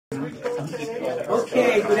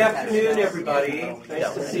Okay, good afternoon, everybody.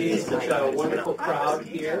 Nice to see such a wonderful crowd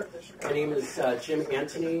here. My name is Jim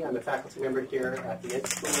Anthony. I'm a faculty member here at the Ed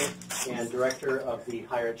School and director of the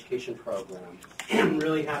higher education program. I'm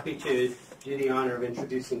really happy to do the honor of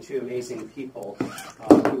introducing two amazing people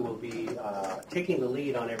who will be taking the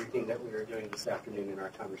lead on everything that we are doing this afternoon in our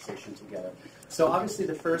conversation together. So obviously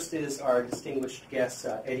the first is our distinguished guest,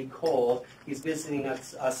 Eddie Cole. He's visiting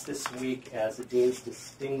us this week as the Dean's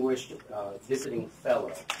Distinguished Visiting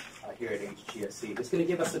Fellow here at HGSE. He's going to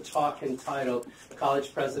give us a talk entitled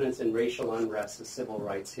College Presidents and Racial Unrest, A Civil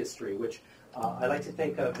Rights History, which I like to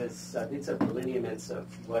think of as these are the lineaments of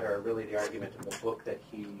what are really the argument of the book that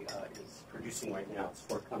he is producing right now. It's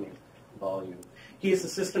forthcoming volume. He is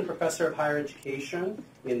Assistant Professor of Higher Education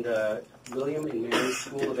in the William and Mary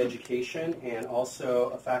School of Education and also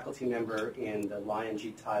a faculty member in the Lyon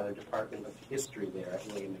G. Tyler Department of History there at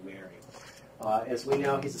William and Mary. As we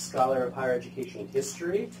know, he's a scholar of higher education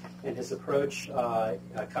history, and his approach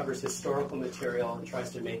covers historical material and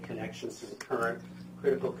tries to make connections to the current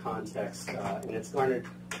critical context, and it's garnered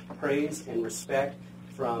praise and respect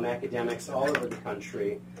from academics all over the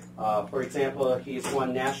country. For example, he's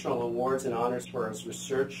won national awards and honors for his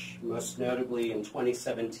research, most notably in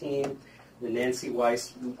 2017, the Nancy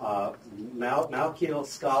Weiss Malkiel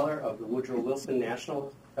Scholar of the Woodrow Wilson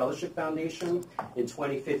National Fellowship Foundation. In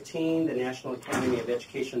 2015, the National Academy of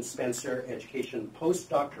Education Spencer Education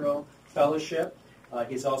Postdoctoral Fellowship.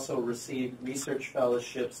 He's also received research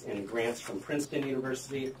fellowships and grants from Princeton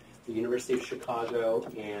University, the University of Chicago,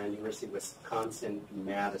 and University of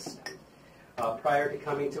Wisconsin-Madison. Prior to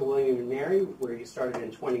coming to William and Mary, where he started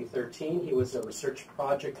in 2013, he was a research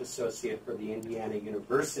project associate for the Indiana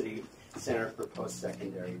University Center for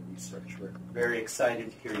Post-Secondary Research. We're very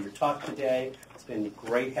excited to hear your talk today. It's been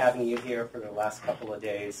great having you here for the last couple of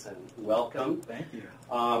days, and welcome. Thank you.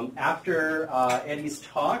 After Eddie's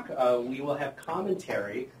talk, we will have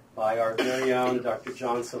commentary by our very own Dr.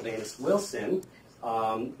 John Sylvanus Wilson.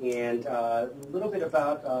 And a little bit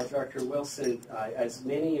about Dr. Wilson. As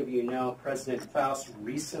many of you know, President Faust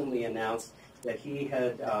recently announced that he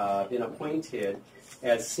had been appointed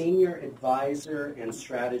as Senior Advisor and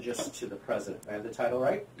Strategist to the President. Do I have the title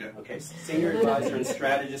right? Yeah. Okay, Senior Advisor and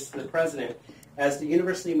Strategist to the President as the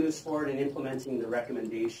university moves forward in implementing the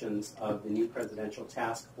recommendations of the new Presidential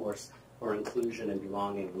Task Force for Inclusion and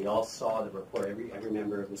Belonging. We all saw the report. Every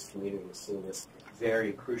member of this community has seen this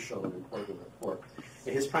very crucial and important report.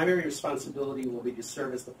 And his primary responsibility will be to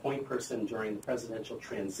serve as the point person during the presidential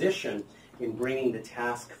transition in bringing the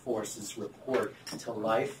task force's report to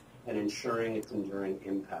life and ensuring its enduring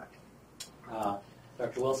impact.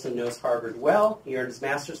 Dr. Wilson knows Harvard well. He earned his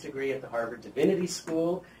master's degree at the Harvard Divinity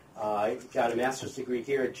School. He got a master's degree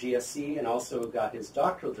here at GSE and also got his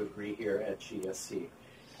doctoral degree here at GSE.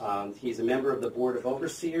 He's a member of the Board of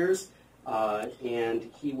Overseers,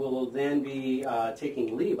 and he will then be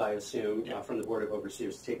taking leave, I assume, from the Board of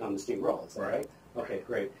Overseers to take on this new role. Is that right? Okay,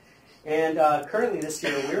 great. And currently this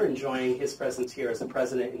year, we're enjoying his presence here as a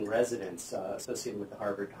president-in-residence associated with the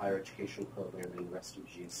Harvard Higher Education Program and the rest of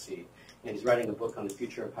GSE. And he's writing a book on the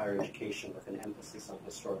future of higher education with an emphasis on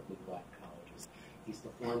historically black colleges. He's the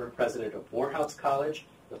former president of Morehouse College,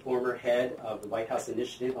 the former head of the White House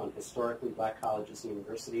Initiative on Historically Black Colleges and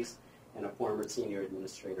Universities, and a former senior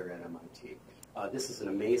administrator at MIT. This is an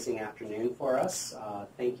amazing afternoon for us.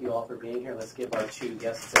 Thank you all for being here. Let's give our two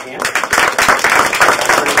guests a hand.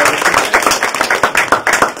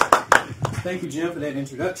 Thank you, Jim, for that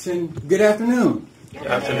introduction. Good afternoon. Good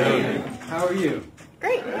afternoon. How are you?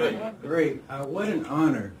 Great. Good. Great. What an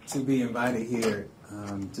honor to be invited here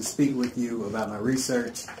to speak with you about my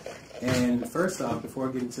research. And first off, before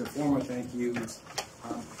I get into formal thank yous,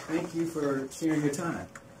 thank you for sharing your time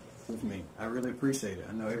with me. I really appreciate it.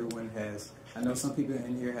 I know some people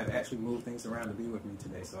in here have actually moved things around to be with me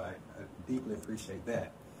today, so I deeply appreciate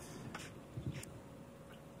that.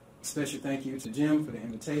 Special thank you to Jim for the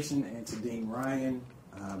invitation and to Dean Ryan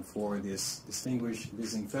for this distinguished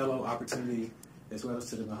visiting fellow opportunity, as well as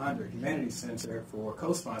to the Mahondra Humanities Center for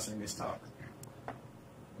co-sponsoring this talk.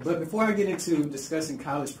 But before I get into discussing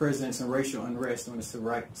college presidents and racial unrest during the civil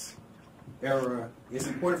rights era, it's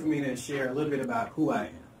important for me to share a little bit about who I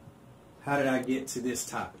am. How did I get to this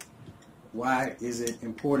topic? Why is it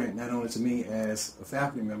important not only to me as a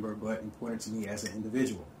faculty member, but important to me as an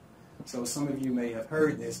individual? So some of you may have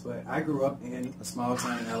heard this, but I grew up in a small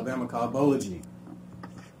town in Alabama called Bologee.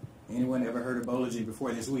 Anyone ever heard of Bologee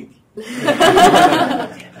before this week?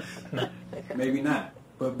 Maybe not.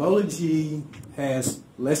 But Bologee has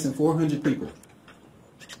less than 400 people.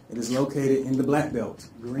 It is located in the Black Belt,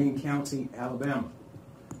 Greene County, Alabama.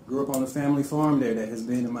 Grew up on a family farm there that has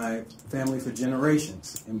been in my family for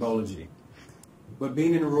generations in Bowler. But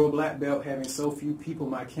being in the rural black belt, having so few people,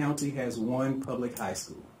 my county has one public high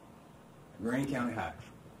school, Greene County High,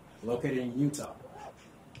 located in Utah.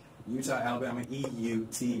 Utah, Alabama,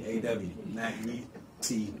 E-U-T-A-W, not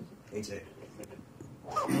U-T-H-A.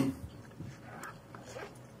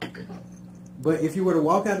 But if you were to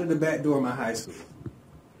walk out of the back door of my high school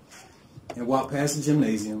and walk past the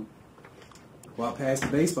gymnasium, walk past the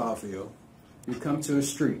baseball field, you come to a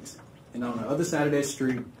street. And on the other side of that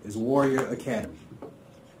street is Warrior Academy.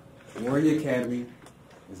 Warrior Academy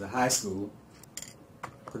is a high school,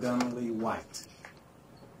 predominantly white.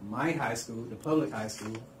 My high school, the public high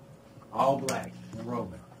school, all black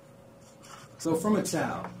enrollment. So from a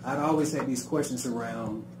child, I'd always had these questions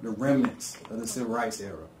around the remnants of the civil rights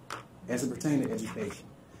era as it pertained to education.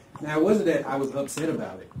 Now, it wasn't that I was upset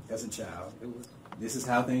about it as a child. It was, this is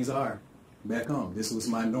how things are back home. This was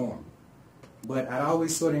my norm. But I'd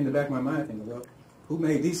always sort of in the back of my mind thinking, well, who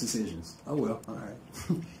made these decisions? Oh, well, all right.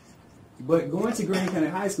 But going to Greene County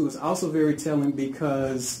High School is also very telling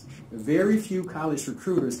because very few college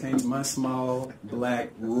recruiters came to my small, black,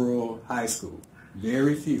 rural high school.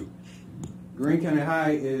 Very few. Greene County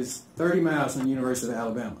High is 30 miles from the University of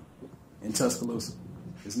Alabama in Tuscaloosa.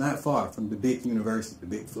 It's not far from the big university, the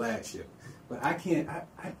big flagship. But I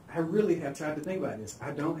really have tried to think about this.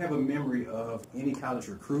 I don't have a memory of any college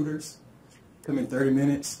recruiters coming 30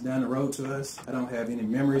 minutes down the road to us. I don't have any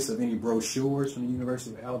memories of any brochures from the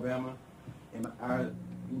University of Alabama in our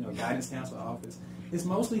guidance council office. It's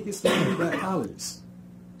mostly historically black colleges.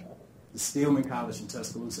 The Stillman College in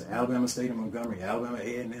Tuscaloosa, Alabama State in Montgomery, Alabama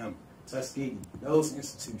A&M, Tuskegee, those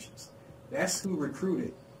institutions. That's who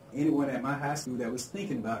recruited anyone at my high school that was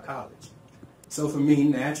thinking about college. So for me,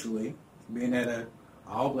 naturally, being at an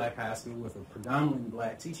all-black high school with a predominantly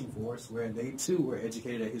black teaching force where they too were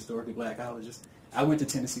educated at historically black colleges, I went to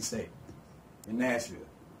Tennessee State in Nashville.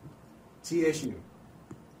 TSU,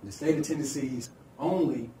 the state of Tennessee's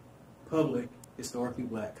only public historically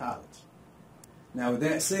black college. Now with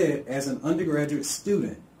that said, as an undergraduate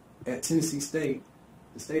student at Tennessee State,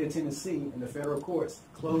 the state of Tennessee and the federal courts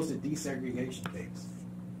closed the desegregation case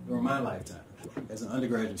during my lifetime as an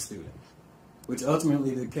undergraduate student, which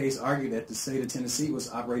ultimately the case argued that the state of Tennessee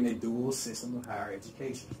was operating a dual system of higher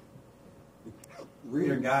education.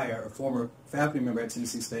 Rita Geyer, a former faculty member at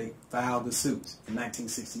Tennessee State, filed the suit in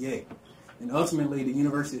 1968. And ultimately, the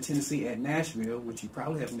University of Tennessee at Nashville, which you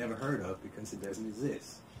probably have never heard of because it doesn't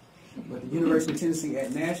exist, but the University of Tennessee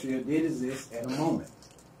at Nashville did exist at a moment.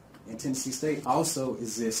 And Tennessee State also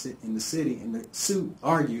existed in the city, and the suit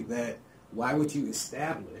argued that why would you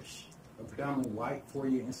establish a predominantly white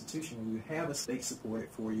four-year institution when you have a state-supported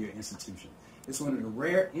four-year institution? It's one of the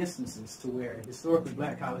rare instances to where a historically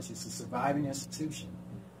black college is a surviving institution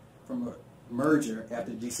from a merger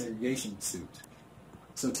after the desegregation suit.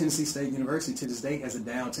 So Tennessee State University to this day has a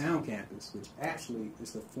downtown campus, which actually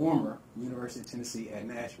is the former University of Tennessee at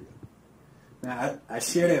Nashville. Now, I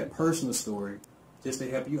share that personal story just to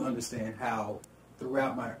help you understand how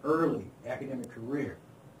throughout my early academic career,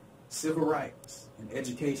 civil rights and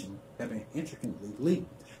education have been intricately linked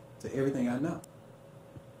to everything I know.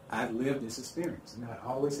 I've lived this experience, and I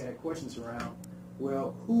always had questions around,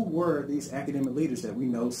 well, who were these academic leaders that we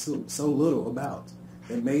know so little about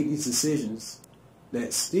that made these decisions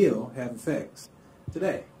that still have effects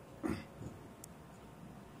today?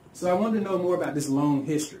 So I wanted to know more about this long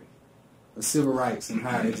history of civil rights and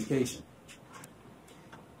higher education.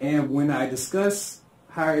 And when I discuss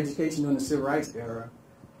higher education during the civil rights era,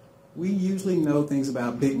 we usually know things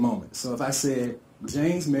about big moments. So if I said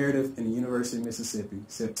James Meredith and the University of Mississippi,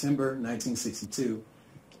 September 1962,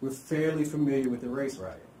 we're fairly familiar with the race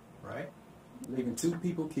riot, right? Leaving 2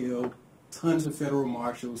 people killed, tons of federal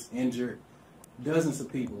marshals injured, dozens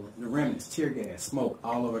of people, the remnants, tear gas, smoke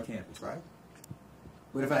all over campus, right?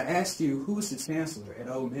 But if I asked you who was the chancellor at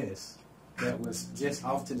Ole Miss that was just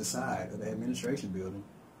off to the side of the administration building,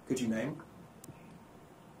 could you name him?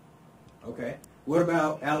 Okay. What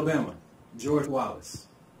about Alabama? George Wallace.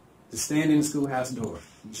 To stand in the schoolhouse door,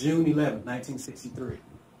 June 11, 1963.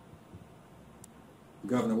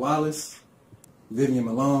 Governor Wallace, Vivian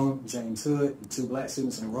Malone, James Hood, the 2 black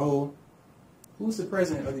students enrolled. Who's the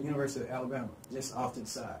president of the University of Alabama? Just off to the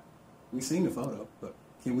side. We've seen the photo, but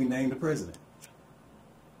can we name the president?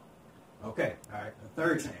 Okay, all right, a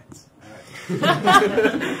third chance. All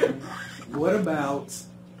right. What about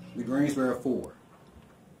the Greensboro 4?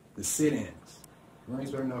 The sit-ins,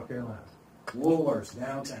 Greensboro, North Carolina. Woolworths,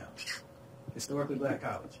 downtown. Historically black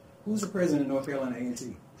college. Who's the president of North Carolina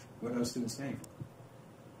A&T, where those students came from?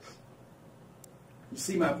 You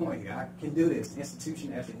see my point here. I can do this,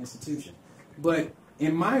 institution after institution. But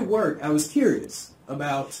in my work, I was curious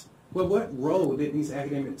about, well, what role did these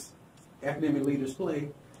academic leaders play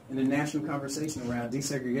in the national conversation around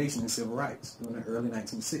desegregation and civil rights during the early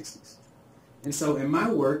 1960s. And so in my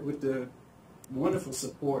work, with the wonderful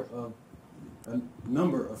support of a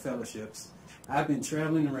number of fellowships, I've been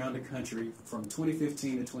traveling around the country from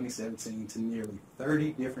 2015 to 2017 to nearly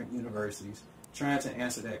 30 different universities trying to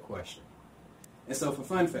answer that question. And so for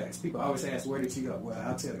fun facts, people always ask, where did you go? Well,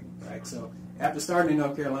 I'll tell you, right? So after starting in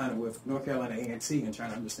North Carolina with North Carolina A&T and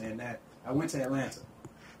trying to understand that, I went to Atlanta.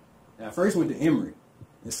 And I first went to Emory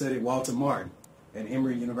and studied Walter Martin at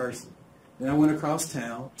Emory University. Then I went across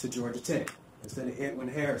town to Georgia Tech and studied Edwin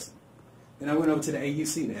Harrison. Then I went over to the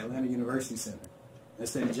AUC, the Atlanta University Center, and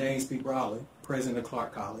studied James P. Brawley, president of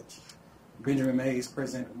Clark College, Benjamin Mays,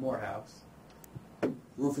 president of Morehouse,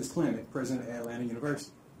 Rufus Clement, president of Atlanta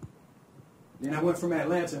University. Then I went from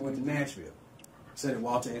Atlanta and went to Nashville. Studied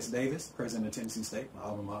Walter S. Davis, president of Tennessee State, my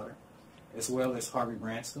alma mater, as well as Harvey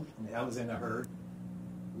Branscombe and Alexander Hurd,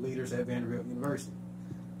 leaders at Vanderbilt University.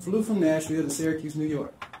 Flew from Nashville to Syracuse, New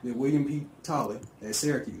York. Did William P. Tolley at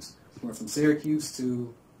Syracuse. Went from Syracuse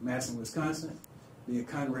to Madison, Wisconsin. Did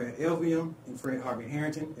Conrad Elvium and Fred Harvey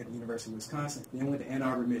Harrington at the University of Wisconsin. Then went to Ann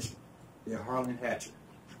Arbor, Michigan. Did Harlan Hatcher.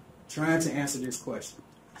 Trying to answer this question.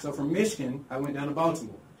 So from Michigan, I went down to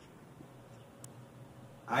Baltimore.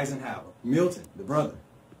 Eisenhower, Milton, the brother,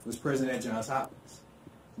 was president at Johns Hopkins.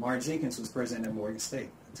 Martin Jenkins was president at Morgan State.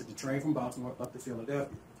 I took the train from Baltimore up to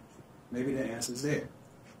Philadelphia. Maybe the answer's there.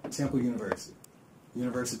 Temple University,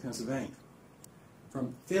 University of Pennsylvania.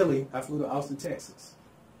 From Philly, I flew to Austin, Texas.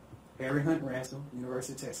 Harry Hunt Ransom,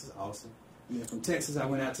 University of Texas, Austin. And then from Texas, I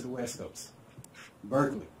went out to the West Coast.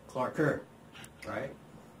 Berkeley, Clark Kerr, right?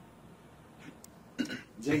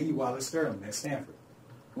 J.E. Wallace Sterling at Stanford.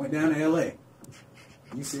 Went down to L.A.,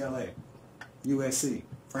 UCLA, USC,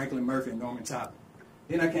 Franklin Murphy, and Norman Toppin.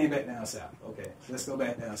 Then I came back down south. Okay, let's go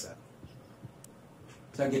back down south.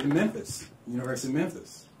 So I get to Memphis, University of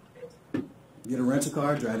Memphis. Get a rental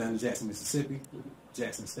car, drive down to Jackson, Mississippi,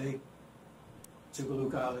 Jackson State,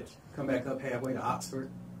 Chickaloo College, come back up halfway to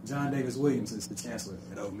Oxford. John Davis Williams is the chancellor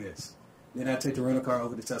at Ole Miss. Then I take the rental car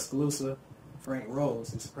over to Tuscaloosa. Frank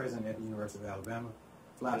Rose is president at the University of Alabama.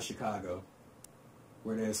 Fly to Chicago,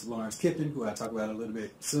 where there's Lawrence Kipton, who I'll talk about a little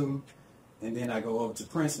bit soon. And then I go over to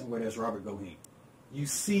Princeton, where there's Robert Goheen. You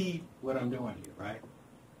see what I'm doing here, right?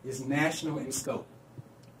 It's national in scope.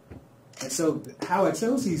 And so how I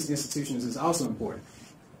chose these institutions is also important,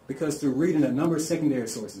 because through reading a number of secondary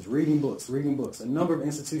sources, reading books, a number of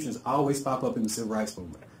institutions always pop up in the civil rights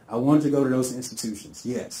movement. I wanted to go to those institutions,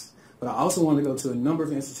 yes. But I also want to go to a number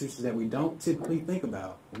of institutions that we don't typically think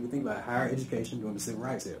about when we think about higher education during the civil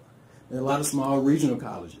rights era. There are a lot of small regional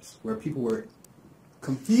colleges where people were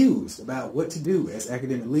confused about what to do as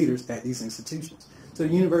academic leaders at these institutions. So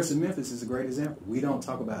the University of Memphis is a great example. We don't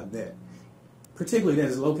talk about that. Particularly that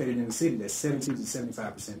is located in a city that's 17 to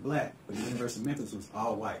 75% black, but the University of Memphis was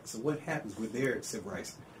all white. So what happens with their civil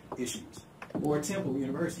rights issues? Or Temple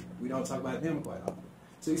University. We don't talk about them quite often.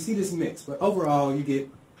 So you see this mix, but overall you get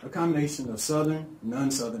a combination of Southern,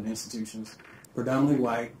 non-Southern institutions, predominantly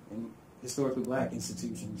white and historically black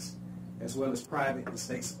institutions, as well as private and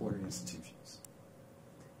state-supported institutions.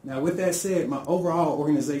 Now, with that said, my overall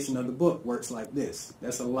organization of the book works like this.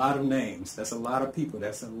 That's a lot of names. That's a lot of people.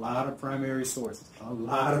 That's a lot of primary sources.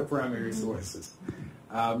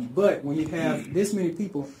 But when you have this many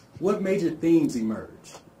people, what major themes emerge?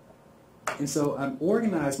 And so I've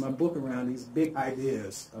organized my book around these big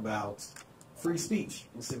ideas about free speech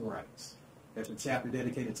and civil rights. There's a chapter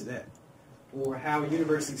dedicated to that. Or how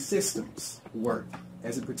university systems work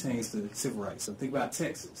as it pertains to civil rights. So think about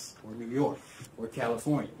Texas or New York or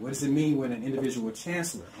California. What does it mean when an individual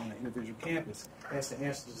chancellor on an individual campus has to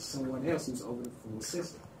answer to someone else who's over the full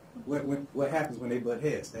system? What happens when they butt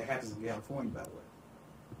heads? That happens in California, by the way.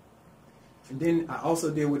 And then I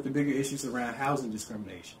also deal with the bigger issues around housing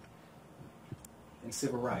discrimination and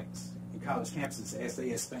civil rights in college campuses as they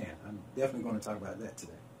expand. I'm definitely going to talk about that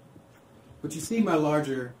today. But you see my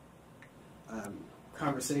larger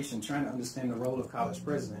conversation trying to understand the role of college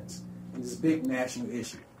presidents in this big national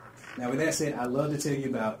issue. Now, with that said, I'd love to tell you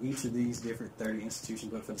about each of these different 30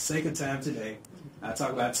 institutions, but for the sake of time today, I'll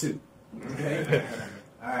talk about two. Okay?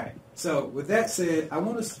 All right. So, with that said, I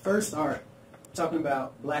want to first start talking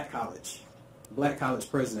about black college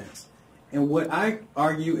presidents, and what I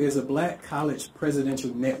argue is a black college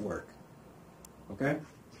presidential network. Okay?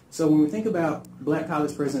 So, when we think about black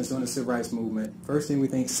college presidents during the civil rights movement, first thing we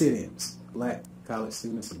think sit-ins. Black college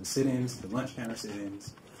students and the sit-ins, the lunch counter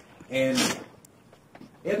sit-ins. And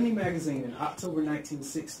Ebony magazine in October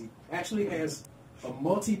 1960 actually has a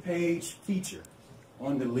multi-page feature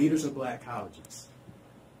on the leaders of black colleges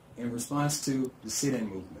in response to the sit-in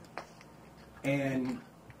movement. And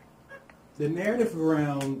the narrative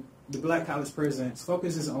around the black college presidents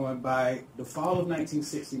focuses on, by the fall of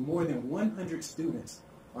 1960, more than 100 students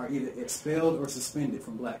are either expelled or suspended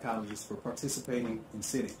from black colleges for participating in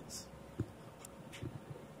sit-ins.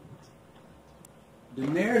 The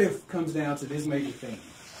narrative comes down to this major thing.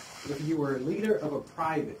 If you were a leader of a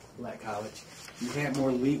private black college, you had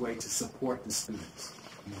more leeway to support the students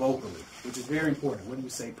vocally, which is very important. What do you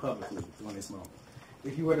say publicly during this moment?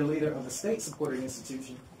 If you were the leader of a state-supported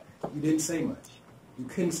institution, you didn't say much. You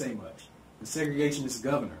couldn't say much. The segregationist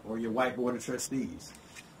governor or your white board of trustees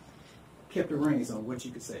kept the reins on what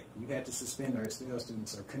you could say. You had to suspend or expel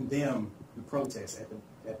students or condemn the protests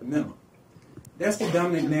at the minimum. That's the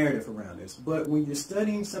dominant narrative around this. But when you're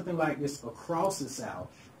studying something like this across the South,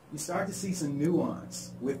 you start to see some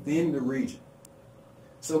nuance within the region.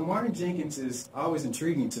 So Martin Jenkins is always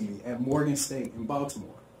intriguing to me at Morgan State in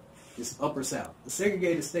Baltimore. It's Upper South. A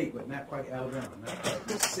segregated state, but not quite Alabama, not quite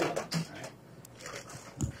Mississippi.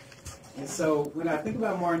 Right? And so when I think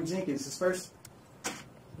about Martin Jenkins, it's first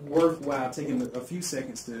worthwhile taking a few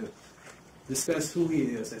seconds to discuss who he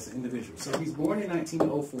is as an individual. So he's born in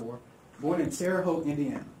 1904, born in Terre Haute,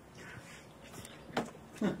 Indiana.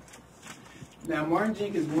 Now, Martin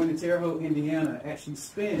Jenkins, born in Terre Haute, Indiana, actually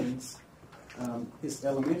spends his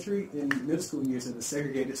elementary and middle school years at a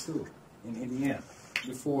segregated school in Indiana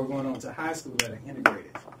before going on to high school at an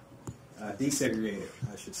integrated, desegregated,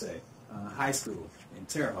 I should say, high school in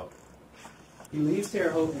Terre Haute. He leaves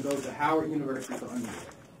Terre Haute and goes to Howard University for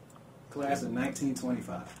undergrad, class of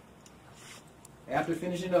 1925. After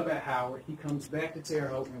finishing up at Howard, he comes back to Terre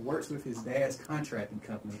Haute and works with his dad's contracting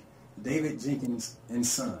company, David Jenkins and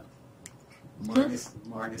Son. Martin's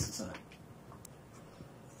son.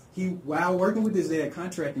 While working with his dad's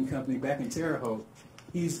contracting company back in Terre Haute,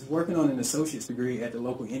 he's working on an associate's degree at the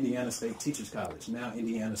local Indiana State Teachers College, now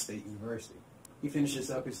Indiana State University. He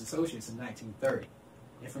finishes up his associate's in 1930.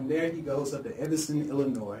 And from there, he goes up to Evanston,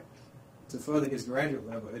 Illinois, to further his graduate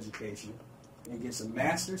level education and gets a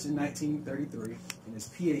master's in 1933 and his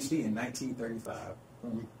PhD in 1935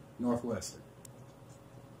 from Northwestern.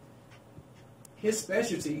 His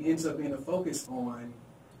specialty ends up being a focus on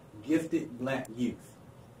gifted black youth.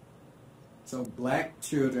 So black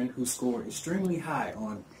children who scored extremely high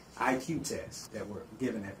on IQ tests that were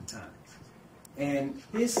given at the time. And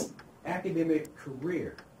his academic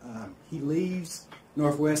career, he leaves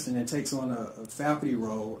Northwestern and takes on a faculty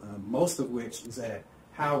role, most of which is at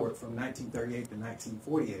Howard from 1938 to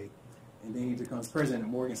 1948. And then he becomes president of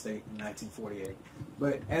Morgan State in 1948.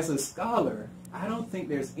 But as a scholar, I don't think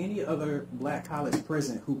there's any other black college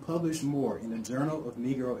president who published more in the Journal of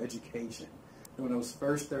Negro Education during those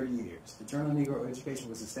first 30 years. The Journal of Negro Education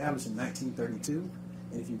was established in 1932.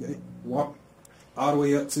 And if you walk all the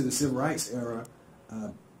way up to the Civil Rights era,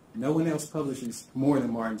 no one else publishes more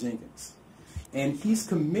than Martin Jenkins. And he's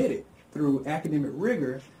committed through academic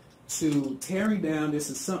rigor to tearing down this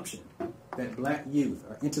assumption that black youth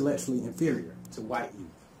are intellectually inferior to white youth.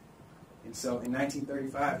 And so in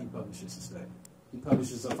 1935, he publishes a study. He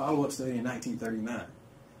publishes a follow-up study in 1939.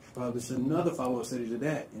 He published another follow-up study to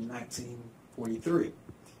that in 1943.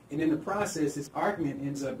 And in the process, his argument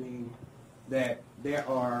ends up being that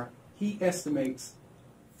he estimates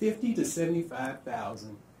 50 to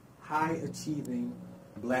 75,000 high-achieving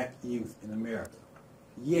black youth in America.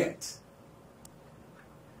 Yet,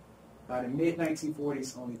 by the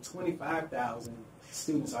mid-1940s, only 25,000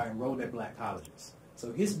 students are enrolled at black colleges.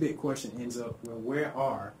 So his big question ends up, well, where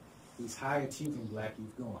are these high-achieving black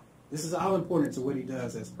youth going? This is all important to what he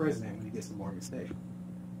does as president when he gets to Morgan State.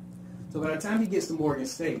 So by the time he gets to Morgan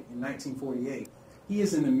State in 1948, he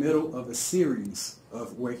is in the middle of a series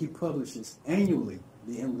of where he publishes annually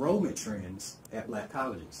the enrollment trends at black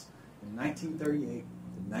colleges. In 1938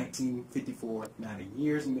 to 1954, not a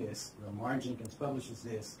year's miss, Martin Jenkins publishes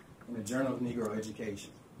this in the Journal of Negro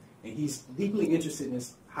Education. And he's deeply interested in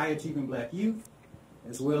this high-achieving black youth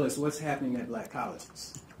as well as what's happening at black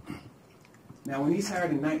colleges. Now, when he's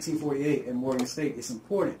hired in 1948 at Morgan State, it's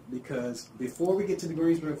important because before we get to the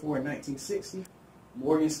Greensboro War in 1960,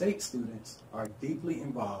 Morgan State students are deeply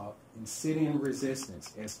involved in sit-in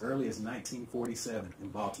resistance as early as 1947 in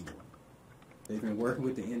Baltimore. They've been working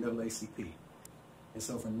with the NAACP. And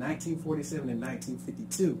so from 1947 to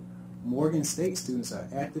 1952, Morgan State students are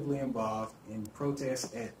actively involved in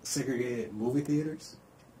protests at segregated movie theaters.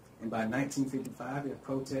 And by 1955, they're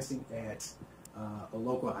protesting at a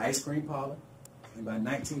local ice cream parlor. And by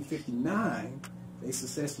 1959, they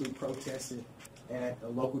successfully protested at a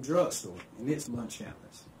local drugstore in its lunch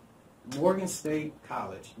counters. Morgan State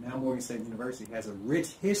College, now Morgan State University, has a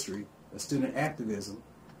rich history of student activism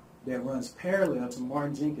that runs parallel to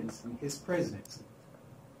Martin Jenkins and his presidency,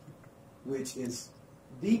 which is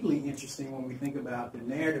deeply interesting when we think about the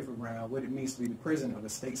narrative around what it means to be the president of a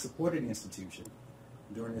state-supported institution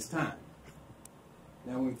during this time.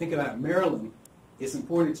 Now, when we think about Maryland, it's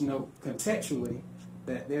important to note contextually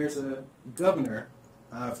that there's a governor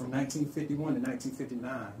from 1951 to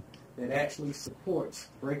 1959 that actually supports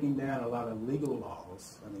breaking down a lot of legal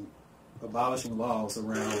laws, abolishing laws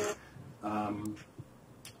around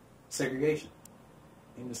segregation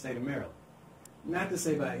in the state of Maryland. Not to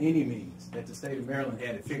say by any means that the state of Maryland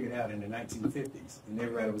had it figured out in the 1950s and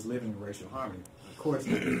everybody was living in racial harmony. Of course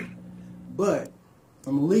not. But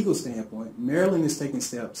from a legal standpoint, Maryland is taking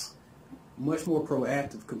steps much more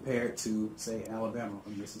proactive compared to, say, Alabama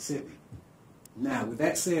or Mississippi. Now, with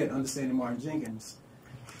that said, understanding Martin Jenkins,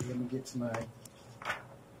 let me get to my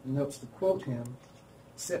notes to quote him.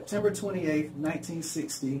 September 28,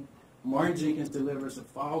 1960, Martin Jenkins delivers a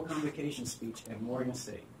fall convocation speech at Morgan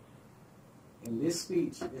State. And this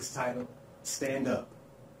speech is titled, Stand Up.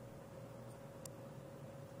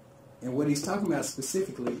 And what he's talking about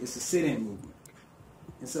specifically is the sit-in movement.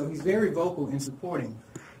 And so he's very vocal in supporting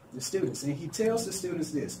the students. And he tells the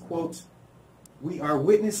students this, quote, "We are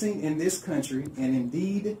witnessing in this country, and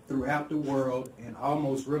indeed throughout the world, an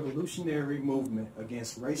almost revolutionary movement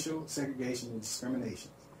against racial segregation and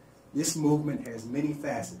discrimination. This movement has many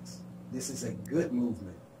facets. This is a good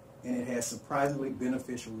movement, and it has surprisingly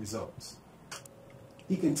beneficial results."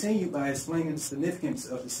 He continued by explaining the significance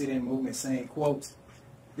of the sit-in movement, saying, quote,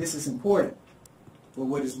 "This is important, but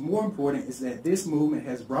what is more important is that this movement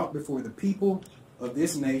has brought before the people of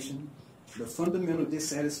this nation the fundamental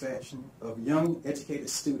dissatisfaction of young, educated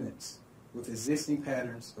students with existing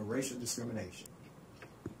patterns of racial discrimination."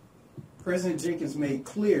 President Jenkins made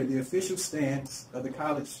clear the official stance of the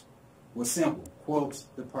college was simple, quote,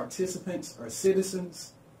 "The participants are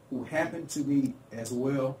citizens who happen to be as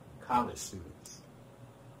well college students."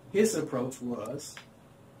 His approach was,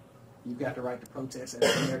 you've got the right to protest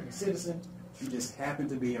as an American citizen, you just happen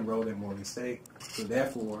to be enrolled at Morgan State, so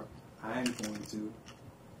therefore I am going to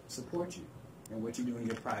support you and what you do in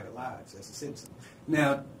your private lives as a citizen.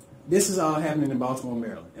 Now, this is all happening in Baltimore,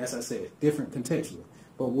 Maryland. As I said, different contextually.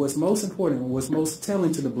 But what's most important and what's most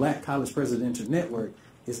telling to the Black College Presidential Network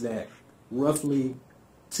is that roughly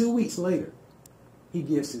 2 weeks later, he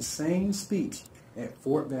gives his same speech at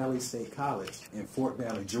Fort Valley State College in Fort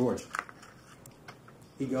Valley, Georgia.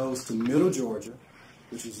 He goes to Middle Georgia,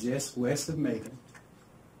 which is just west of Macon,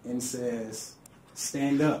 and says,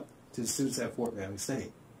 "Stand up," to the students at Fort Valley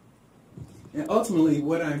State. And ultimately,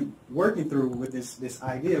 what I'm working through with this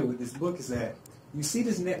idea, with this book, is that you see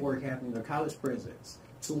this network happening of college presidents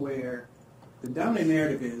to where the dominant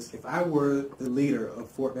narrative is, if I were the leader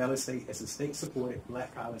of Fort Valley State as a state-supported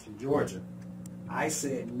black college in Georgia, I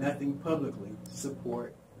said nothing publicly to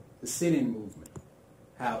support the sit-in movement.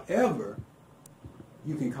 However,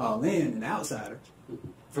 you can call in an outsider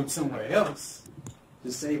from somewhere else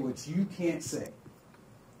to say what you can't say,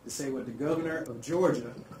 to say what the governor of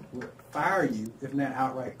Georgia would fire you, if not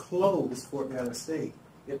outright close Fort Valley State,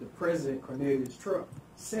 if the president, Cornelius Trump,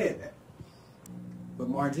 said that. But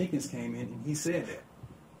Martin Jenkins came in and he said that.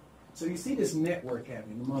 So you see this network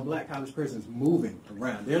happening among black college presidents moving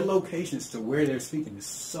around. Their locations to where they're speaking is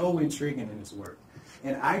so intriguing in this work.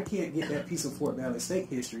 And I can't get that piece of Fort Valley State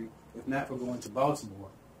history if not for going to Baltimore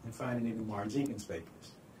and finding it in Martin Jenkins'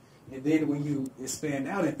 papers. And then when you expand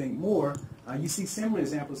out and think more, you see similar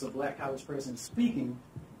examples of black college presidents speaking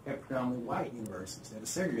at predominantly white universities that are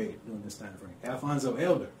segregated during this time frame. Alfonso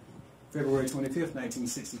Elder, February 25th,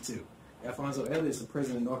 1962. Alfonso Elder is the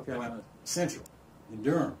president of North Carolina Central in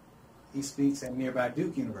Durham. He speaks at nearby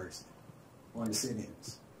Duke University on the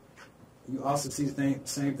sit-ins. You also see the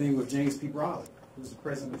same thing with James P. Raleigh, who's the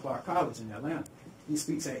president of Clark College in Atlanta. He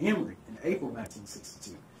speaks at Emory in April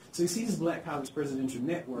 1962. So you see this black college presidential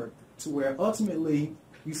network to where ultimately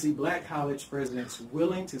you see black college presidents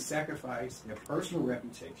willing to sacrifice their personal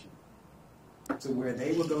reputation to where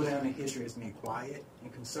they will go down in history as being quiet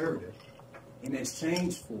and conservative in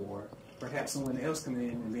exchange for perhaps someone else coming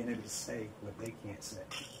in and being able to say what they can't say.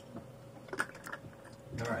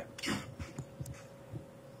 All right.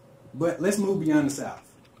 But let's move beyond the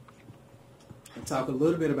South and talk a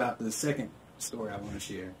little bit about the second story I want to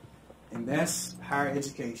share, and that's higher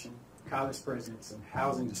education, college presidents, and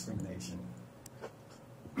housing discrimination.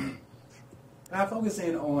 And I focus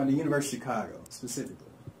in on the University of Chicago specifically.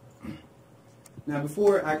 Now,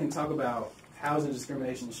 before I can talk about housing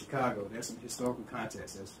discrimination in Chicago, there's some historical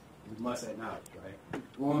context that's we must acknowledge, right?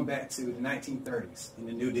 Going back to the 1930s in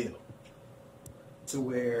the New Deal, to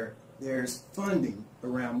where there's funding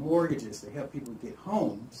around mortgages to help people get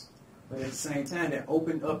homes, but at the same time that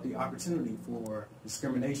opened up the opportunity for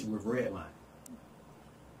discrimination with redlining.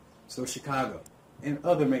 So Chicago, and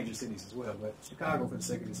other major cities as well, but Chicago, for the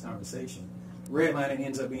sake of this conversation, redlining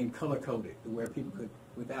ends up being color-coded to where people could,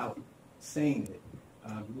 without saying it,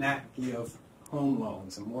 not give home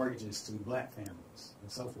loans and mortgages to black families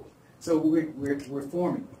and so forth. So we're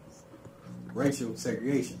forming racial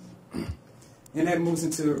segregation. And that moves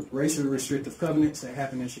into racial restrictive covenants that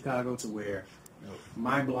happen in Chicago to where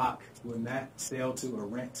my block will not sell to or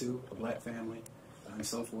rent to a black family and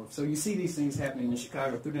so forth. So you see these things happening in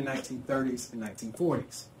Chicago through the 1930s and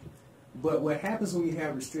 1940s. But what happens when you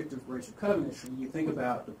have restrictive racial covenants, when you think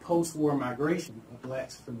about the post-war migration of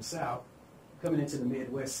blacks from the South coming into the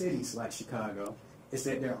Midwest cities like Chicago, is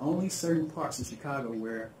that there are only certain parts of Chicago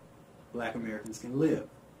where black Americans can live.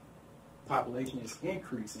 Population is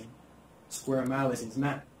increasing, square mileage is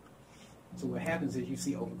not. So what happens is you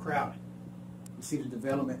see overcrowding. You see the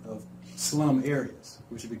development of slum areas,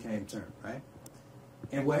 which became a term, right?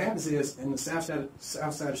 And what happens is in the south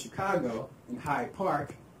side of Chicago, in Hyde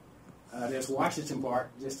Park, there's Washington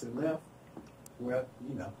Park just to the left, where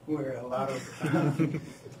a lot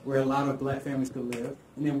of black families could live,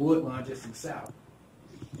 and then Woodlawn just in the south.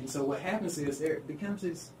 And so what happens is there becomes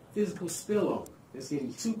this physical spillover that's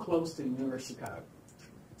getting too close to the University of Chicago.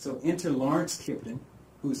 So enter Lawrence Kipton,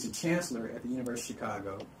 who's the chancellor at the University of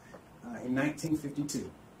Chicago in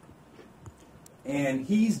 1952. And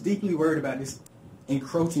he's deeply worried about this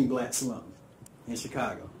encroaching black slum in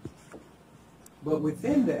Chicago. But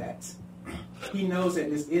within that, he knows that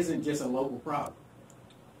this isn't just a local problem.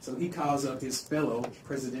 So he calls up his fellow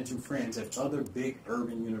presidential friends at other big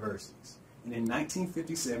urban universities. And in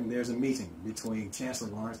 1957, there's a meeting between Chancellor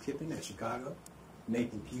Lawrence Kipton at Chicago,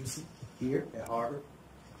 Nathan Pusey here at Harvard,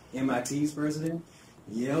 MIT's president,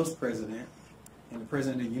 Yale's president, and the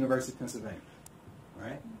president of the University of Pennsylvania,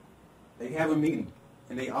 right? They have a meeting,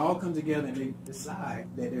 and they all come together and they decide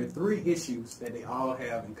that there are three issues that they all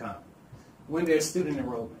have in common. One, there's student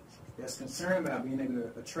enrollment. That's concerned about being able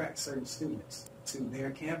to attract certain students to their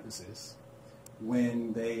campuses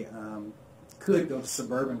when they could go to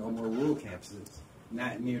suburban or more rural campuses,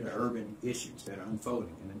 not near the urban issues that are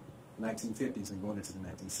unfolding in the 1950s and going into the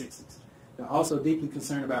 1960s. They're also deeply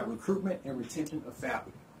concerned about recruitment and retention of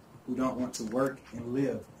faculty who don't want to work and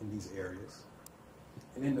live in these areas.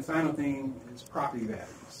 And then the final thing is property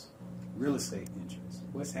values, real estate interests,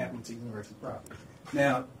 what's happening to university property.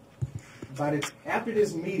 Now, after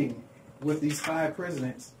this meeting with these five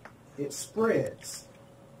presidents, it spreads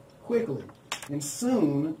quickly, and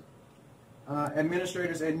soon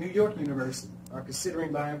administrators at New York University are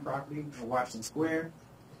considering buying property in Washington Square.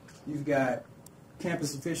 You've got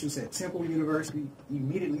campus officials at Temple University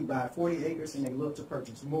immediately buy 40 acres and they look to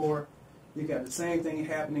purchase more. You've got the same thing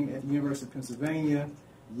happening at the University of Pennsylvania.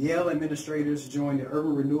 Yale administrators join the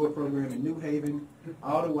urban renewal program in New Haven.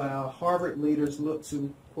 All the while, Harvard leaders look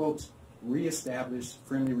to, quote, reestablish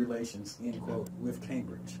friendly relations, end quote, with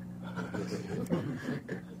Cambridge.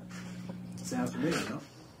 Sounds familiar, no?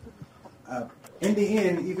 In the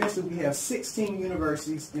end, eventually we have 16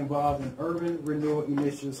 universities involved in urban renewal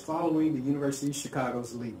initiatives following the University of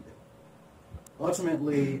Chicago's lead.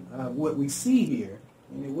 Ultimately, what we see here,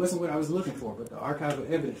 and it wasn't what I was looking for, but the archival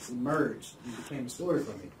evidence emerged and became a story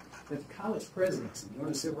for me, that the college presidency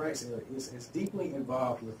during the Civil Rights era is as deeply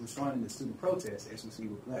involved with responding to student protests, as we see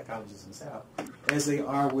with black colleges in the South, as they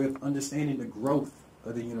are with understanding the growth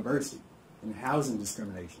of the university and housing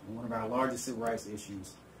discrimination, and one of our largest civil rights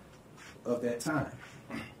issues of that time.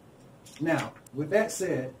 Now, with that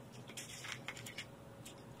said,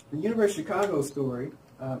 the University of Chicago story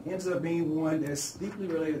ends up being one that's deeply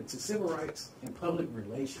related to civil rights and public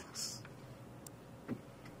relations.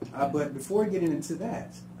 But before getting into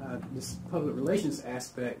that, this public relations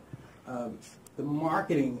aspect, the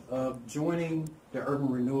marketing of joining the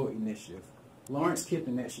Urban Renewal Initiative, Lawrence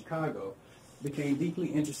Kipton at Chicago became deeply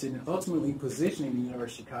interested in ultimately positioning the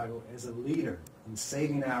University of Chicago as a leader in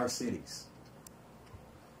saving our cities.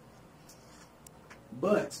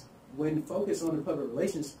 But when focused on the public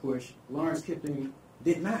relations push, Lawrence Kipton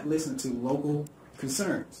did not listen to local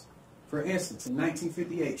concerns. For instance, in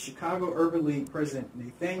 1958, Chicago Urban League President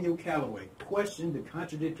Nathaniel Callaway questioned the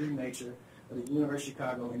contradictory nature of the University of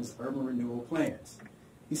Chicago and its urban renewal plans.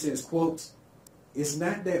 He says, quote, it's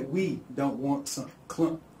not that we don't want slum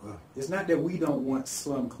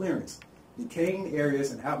clearance. Decaying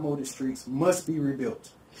areas and outmoded streets must be rebuilt.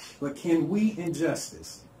 But can we, in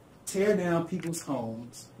justice, tear down people's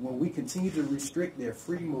homes when we continue to restrict their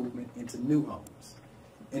free movement into new homes?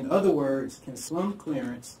 In other words, can slum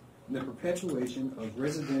clearance and the perpetuation of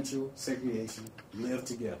residential segregation live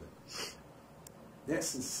together? That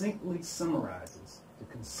succinctly summarizes the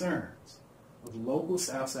concerns of local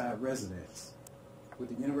Southside residents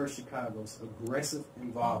with the University of Chicago's aggressive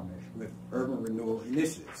involvement with urban renewal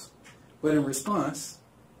initiatives. But in response,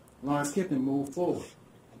 Lawrence Kipton moved forward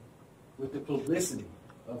with the publicity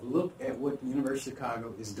of look at what the University of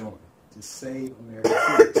Chicago is doing to save American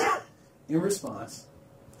cities. In response,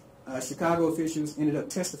 Chicago officials ended up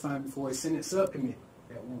testifying before a Senate subcommittee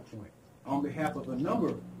at one point on behalf of a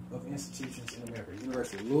number of institutions in America. The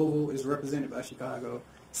University of Louisville is represented by Chicago.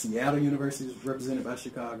 Seattle University is represented by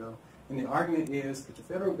Chicago. And the argument is that the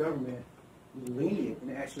federal government is lenient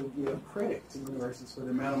and actually give credit to universities for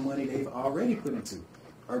the amount of money they've already put into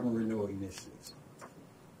urban renewal initiatives.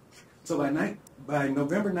 So by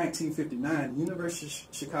November 1959, the University of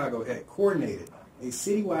Chicago had coordinated a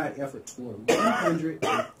citywide effort toward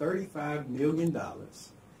 $135 million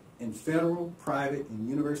in federal, private, and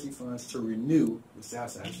university funds to renew the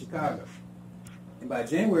South Side of Chicago. And by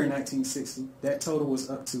January 1960, that total was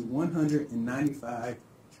up to $195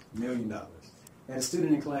 million. I had a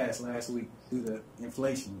student in class last week do the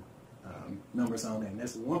inflation numbers on that, and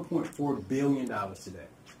that's $1.4 billion today.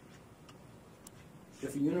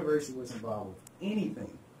 If a university was involved with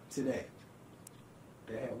anything today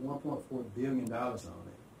that had $1.4 billion on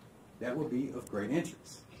it, that would be of great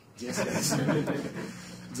interest, just as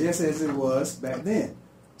it was back then.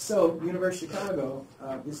 So, University of Chicago,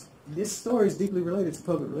 this story is deeply related to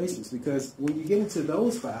public relations because when you get into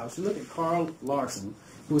those files, you look at Carl Larson,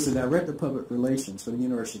 who was the director of public relations for the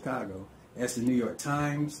University of Chicago, as the New York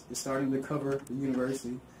Times is starting to cover the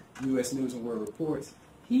university, U.S. News and World Reports.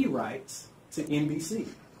 He writes to NBC.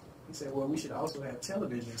 He said, well, we should also have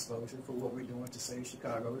television exposure for what we're doing to save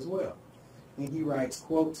Chicago as well. And he writes,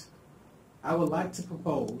 quote, I would like to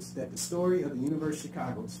propose that the story of the University of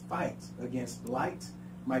Chicago's fight against blight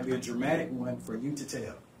might be a dramatic one for you to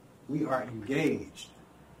tell. We are engaged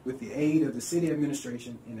with the aid of the city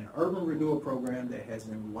administration in an urban renewal program that has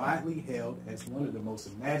been widely hailed as one of the most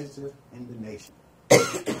imaginative in the nation.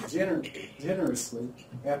 Generously,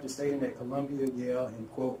 after stating that Columbia, Yale, and,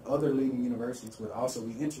 quote, other leading universities would also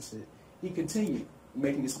be interested, he continued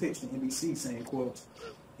making his pitch to NBC saying, quote,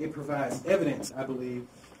 it provides evidence, I believe,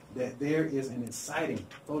 that there is an exciting,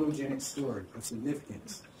 photogenic story of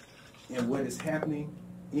significance in what is happening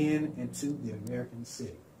in and to the American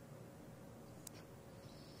city.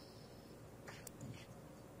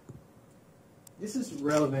 This is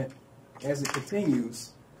relevant as it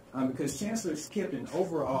continues because Chancellor Kipton,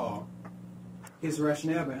 overall, his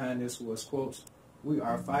rationale behind this was, quote, we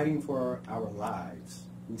are fighting for our lives.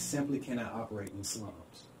 We simply cannot operate in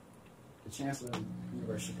slums. The Chancellor of the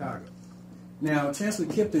University of Chicago. Now, Chancellor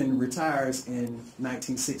Kipton retires in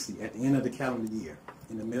 1960 at the end of the calendar year,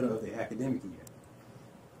 in the middle of the academic year.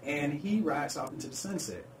 And he rides off into the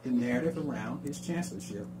sunset. The narrative around his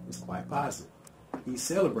chancellorship is quite positive. He's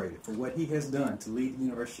celebrated for what he has done to lead the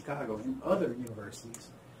University of Chicago and other universities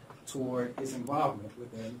toward his involvement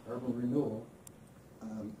within urban renewal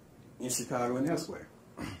in Chicago and elsewhere.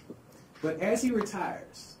 But as he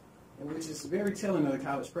retires, and which is very telling of the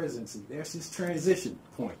college presidency, there's this transition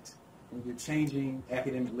point when you're changing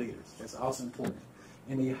academic leaders. That's also important.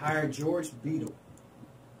 And he hired George Beadle,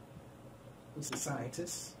 who's a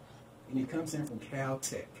scientist, and he comes in from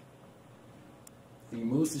Caltech. And he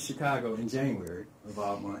moves to Chicago in January, of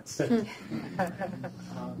all months. And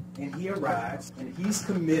he arrives, and he's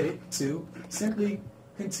committed to simply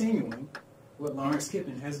continuing what Lawrence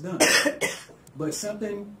Kipton has done. But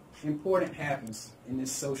something important happens in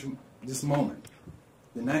this moment.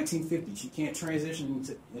 The 1950s, you can't transition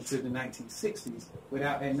into the 1960s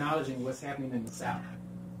without acknowledging what's happening in the South.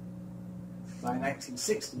 By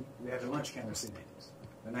 1960, we have the lunch counter sit-ins.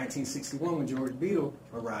 By 1961, when George Beadle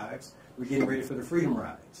arrives, we're getting ready for the Freedom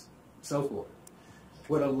Rides, so forth.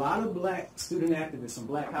 What a lot of black student activists from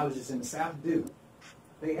black colleges in the South do,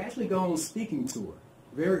 they actually go on a speaking tour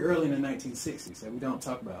very early in the 1960s that we don't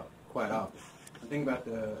talk about quite often. I think about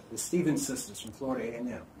the Stevens sisters from Florida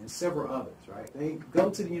A&M and several others, right? They go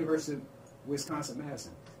to the University of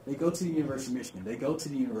Wisconsin-Madison. They go to the University of Michigan. They go to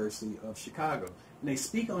the University of Chicago. And they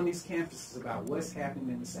speak on these campuses about what's happening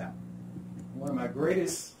in the South. One of my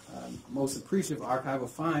greatest, most appreciative archival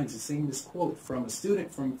finds is seeing this quote from a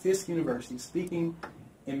student from Fisk University speaking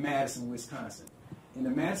in Madison, Wisconsin. And the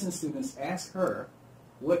Madison students ask her,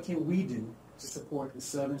 what can we do to support the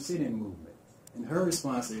Southern sit-in movement? And her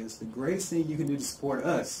response is, the greatest thing you can do to support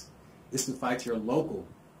us is to fight your local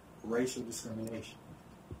racial discrimination.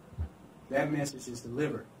 that message is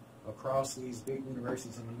delivered across these big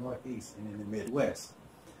universities in the Northeast and in the Midwest.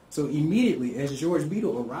 So immediately, as George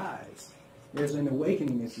Beadle arrives, there's an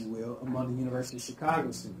awakening, if you will, among the University of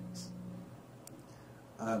Chicago students.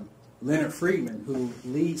 Leonard Friedman, who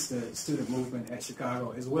leads the student movement at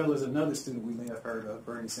Chicago, as well as another student we may have heard of,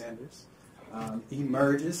 Bernie Sanders,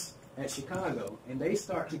 emerges at Chicago, and they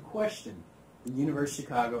start to question the University of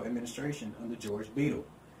Chicago administration under George Beadle.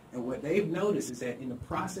 And what they've noticed is that in the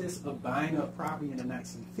process of buying up property in the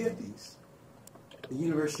 1950s, the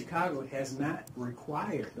University of Chicago has not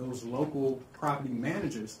required those local property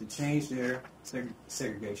managers to change their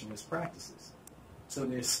segregationist practices. So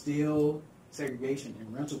there's still segregation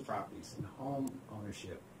in rental properties and home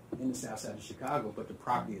ownership in the south side of Chicago, but the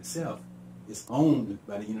property itself is owned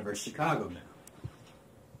by the University of Chicago now.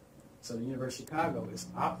 So the University of Chicago is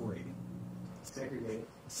operating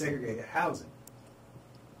segregated housing.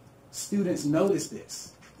 Students notice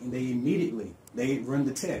this, and they run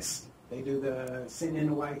the test. They do send in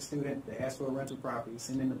the white student to ask for a rental property,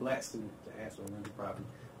 send in the black student to ask for a rental property.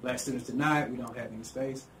 Black students deny it, we don't have any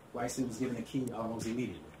space. White students given a key almost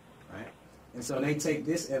immediately, right? And so they take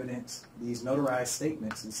this evidence, these notarized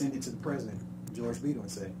statements, and send it to the president, George Beadle,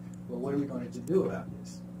 and say, well, what are we going to do about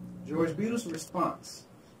this? George Beadle's response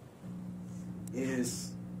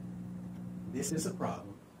is, this is a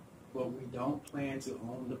problem, but we don't plan to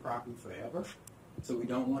own the property forever, so we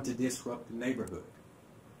don't want to disrupt the neighborhood.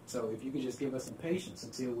 So if you could just give us some patience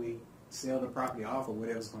until we sell the property off or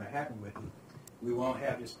whatever's going to happen with it, we won't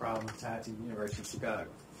have this problem tied to the University of Chicago.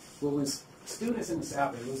 Well, when students in the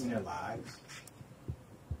South are losing their lives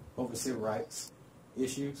over civil rights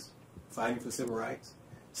issues, fighting for civil rights,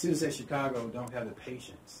 students at Chicago don't have the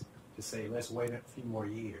patience to say, let's wait a few more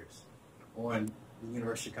years on the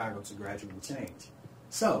University of Chicago to gradually change.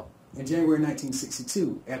 So, in January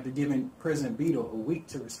 1962, after giving President Beadle a week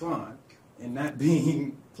to respond and not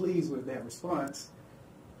being pleased with that response,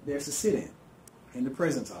 there's a sit-in in the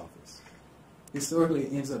president's office. Historically,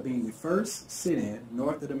 it ends up being the first sit-in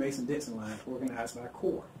north of the Mason-Dixon line organized by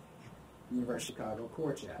CORE, University of Chicago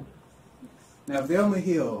CORE chapter. Now, Velma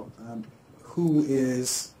Hill, who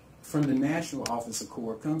is from the national office of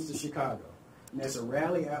CORE, comes to Chicago, and there's a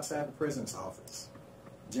rally outside the president's office,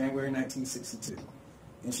 January 1962.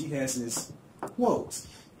 And she has this quote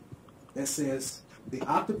that says, "The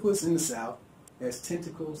octopus in the South has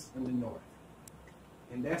tentacles in the North."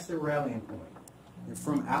 And that's their rallying point. And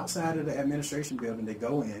from outside of the administration building, they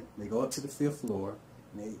go up to the 5th floor,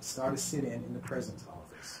 and they start a sit-in in the president's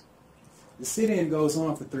office. The sit-in goes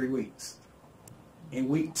on for 3 weeks. In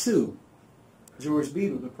week 2, George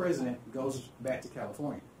Beadle, the president, goes back to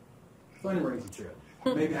California. Fundraising trip.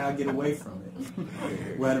 Maybe I'll get away from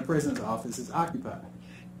it while the president's office is occupied.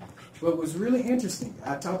 What was really interesting,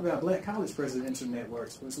 I talked about black college presidential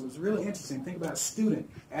networks, but what was really interesting, think about student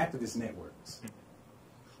activist networks.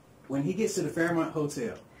 When he gets to the Fairmont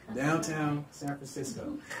Hotel, downtown San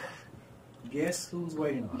Francisco, guess who's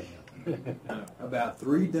waiting on him? About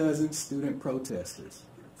 36 student protesters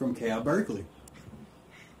from Cal Berkeley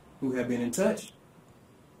who have been in touch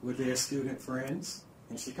with their student friends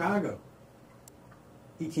in Chicago.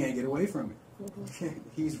 He can't get away from it.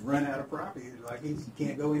 He's run out of property. Like he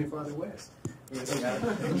can't go any farther west.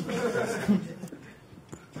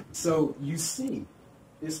 So you see,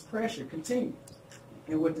 this pressure continues.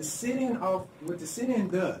 And what the sit-in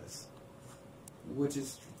does, which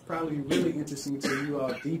is probably really interesting to you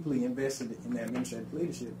all deeply invested in the administrative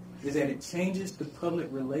leadership, is that it changes the public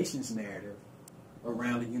relations narrative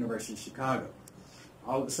around the University of Chicago.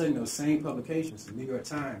 All of a sudden, those same publications, the New York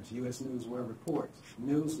Times, U.S. News World Report,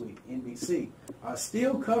 Newsweek, NBC, are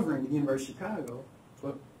still covering the University of Chicago,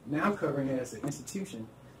 but now covering it as an institution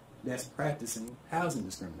that's practicing housing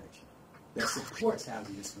discrimination, that supports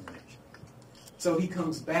housing discrimination. So he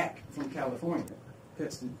comes back from California,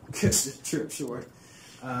 cuts the trip short,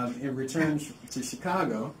 and returns to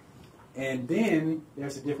Chicago, and then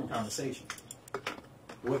there's a different conversation.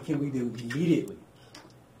 What can we do immediately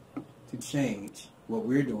to change what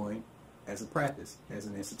we're doing as a practice, as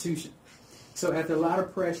an institution? So after a lot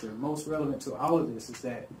of pressure, most relevant to all of this is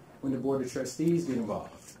that when the Board of Trustees get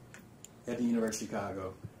involved at the University of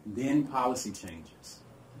Chicago, then policy changes.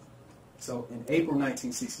 So in April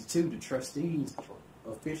 1962, the trustees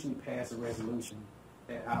officially passed a resolution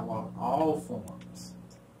that outlawed all forms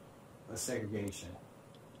of segregation,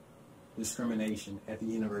 discrimination at the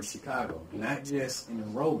University of Chicago, not just in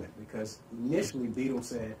enrollment, because initially Beadle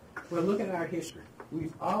said, well, look at our history.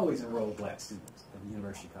 We've always enrolled black students at the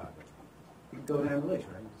University of Chicago. You can go down the list,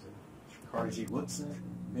 right? Carter G. Woodson,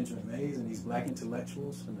 Benjamin Mays, and these black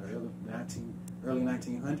intellectuals from the early early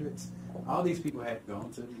 1900s, all these people had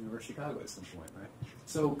gone to the University of Chicago at some point, right?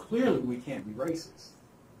 So clearly we can't be racist.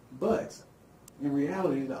 But in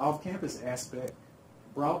reality, the off-campus aspect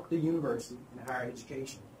brought the university and higher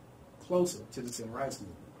education closer to the civil rights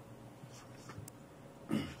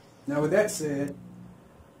movement. Now, with that said,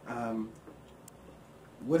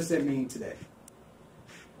 what does that mean today?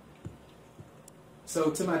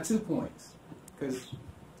 So to my 2 points, because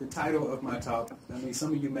the title of my talk, I mean,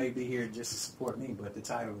 some of you may be here just to support me, but the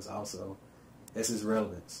title is also, this is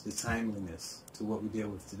relevance, the timeliness to what we deal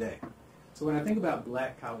with today. So when I think about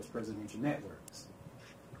black college presidential networks,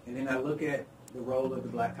 and then I look at the role of the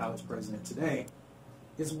black college president today,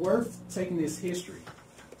 it's worth taking this history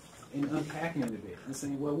and unpacking it a bit and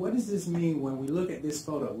saying, well, what does this mean when we look at this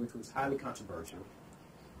photo, which was highly controversial?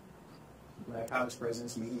 Black college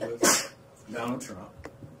presidents meeting with Donald Trump.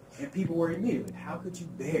 And people were immediately, how could you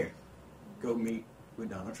dare go meet with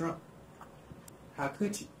Donald Trump? How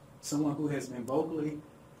could you? Someone who has been vocally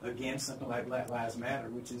against something like Black Lives Matter,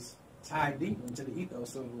 which is tied deep into the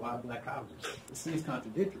ethos of a lot of black colleges. It seems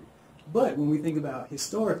contradictory. But when we think about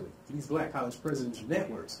historically, these black college presidential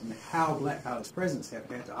networks and how black college presidents have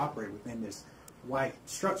had to operate within this white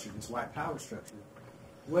structure, this white power structure,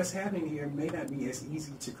 what's happening here may not be as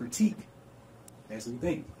easy to critique as we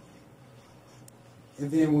think. And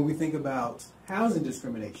then when we think about housing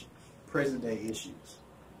discrimination, present day issues,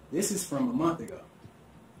 this is from a month ago,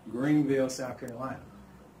 Greenville, South Carolina,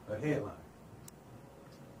 a headline.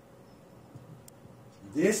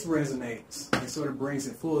 This resonates and sort of brings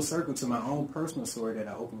it full circle to my own personal story that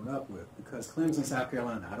I opened up with, because Clemson, South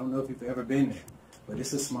Carolina, I don't know if you've ever been there, but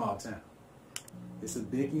it's a small town. It's a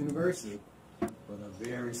big university, but a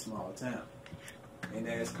very small town. And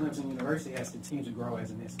as Clemson University has continued to grow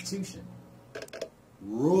as an institution,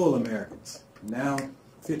 rural Americans, now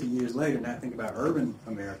 50 years later, not think about urban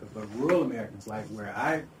America, but rural Americans like where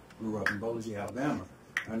I grew up in Bowling, Alabama,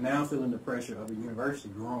 are now feeling the pressure of a university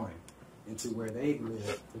growing into where they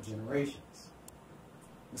live for generations.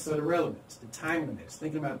 And so the relevance, the timeliness,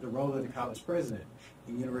 thinking about the role of the college president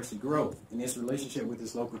in university growth and its relationship with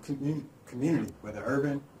its local community, whether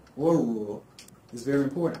urban or rural, is very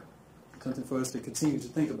important. Something for us to continue to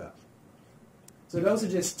think about. So those are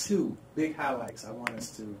just two big highlights I wanted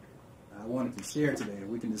to share today.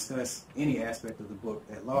 We can discuss any aspect of the book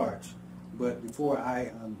at large. But before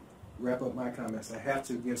I wrap up my comments, I have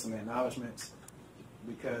to give some acknowledgments,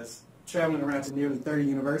 because traveling around to nearly 30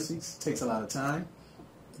 universities takes a lot of time.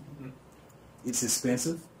 It's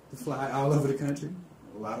expensive to fly all over the country,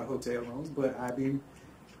 a lot of hotel rooms, but I'd be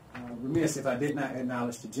remiss if I did not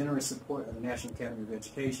acknowledge the generous support of the National Academy of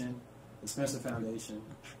Education, the Spencer Foundation,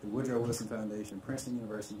 the Woodrow Wilson Foundation, Princeton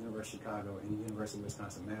University, University of Chicago, and the University of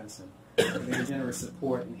Wisconsin-Madison, for their generous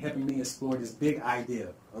support in helping me explore this big idea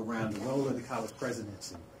around the role of the college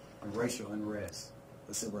presidency and racial unrest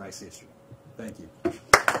of civil rights history. Thank you.